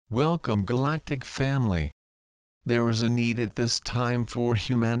Welcome, Galactic family. There is a need at this time for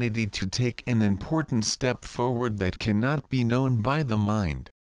humanity to take an important step forward that cannot be known by the mind.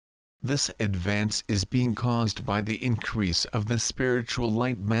 This advance is being caused by the increase of the spiritual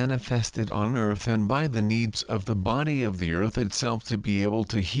light manifested on earth and by the needs of the body of the earth itself to be able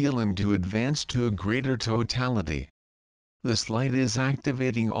to heal and to advance to a greater totality. This light is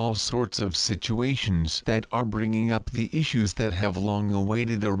activating all sorts of situations that are bringing up the issues that have long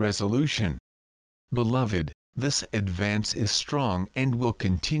awaited a resolution. Beloved, this advance is strong and will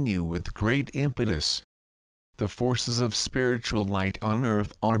continue with great impetus. The forces of spiritual light on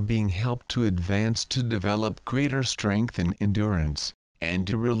earth are being helped to advance to develop greater strength and endurance, and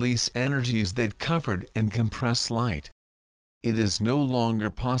to release energies that covered and compress light. It is no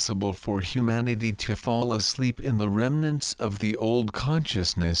longer possible for humanity to fall asleep in the remnants of the old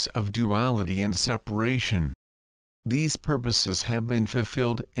consciousness of duality and separation. These purposes have been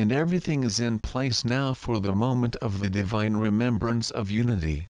fulfilled and everything is in place now for the moment of the divine remembrance of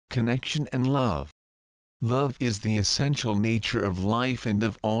unity, connection and love. Love is the essential nature of life and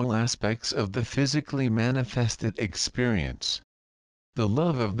of all aspects of the physically manifested experience. The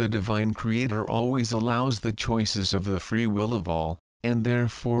love of the Divine Creator always allows the choices of the free will of all, and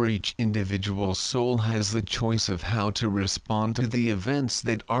therefore each individual soul has the choice of how to respond to the events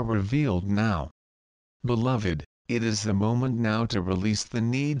that are revealed now. Beloved, it is the moment now to release the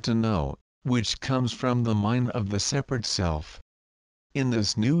need to know, which comes from the mind of the separate self. In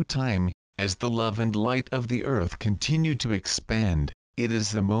this new time, as the love and light of the earth continue to expand, it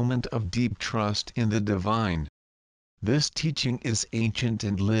is the moment of deep trust in the divine. This teaching is ancient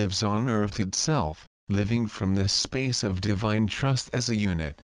and lives on earth itself, living from this space of divine trust as a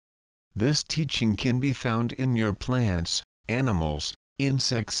unit. This teaching can be found in your plants, animals,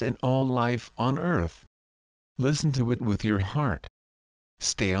 insects and all life on earth. Listen to it with your heart.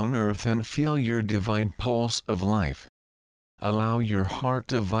 Stay on earth and feel your divine pulse of life. Allow your heart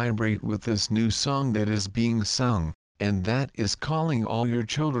to vibrate with this new song that is being sung, and that is calling all your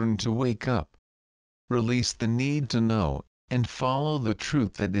children to wake up. Release the need to know, and follow the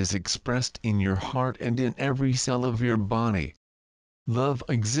truth that is expressed in your heart and in every cell of your body. Love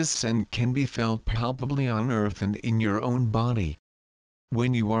exists and can be felt palpably on earth and in your own body.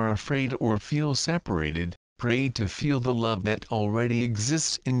 When you are afraid or feel separated, pray to feel the love that already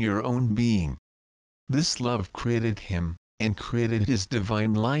exists in your own being. This love created him, and created his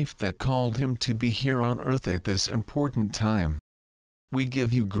divine life that called him to be here on earth at this important time. We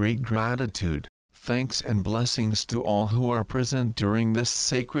give you great gratitude. Thanks and blessings to all who are present during this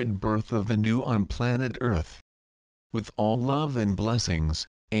sacred birth of the new on planet Earth. With all love and blessings,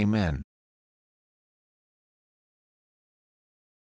 Amen.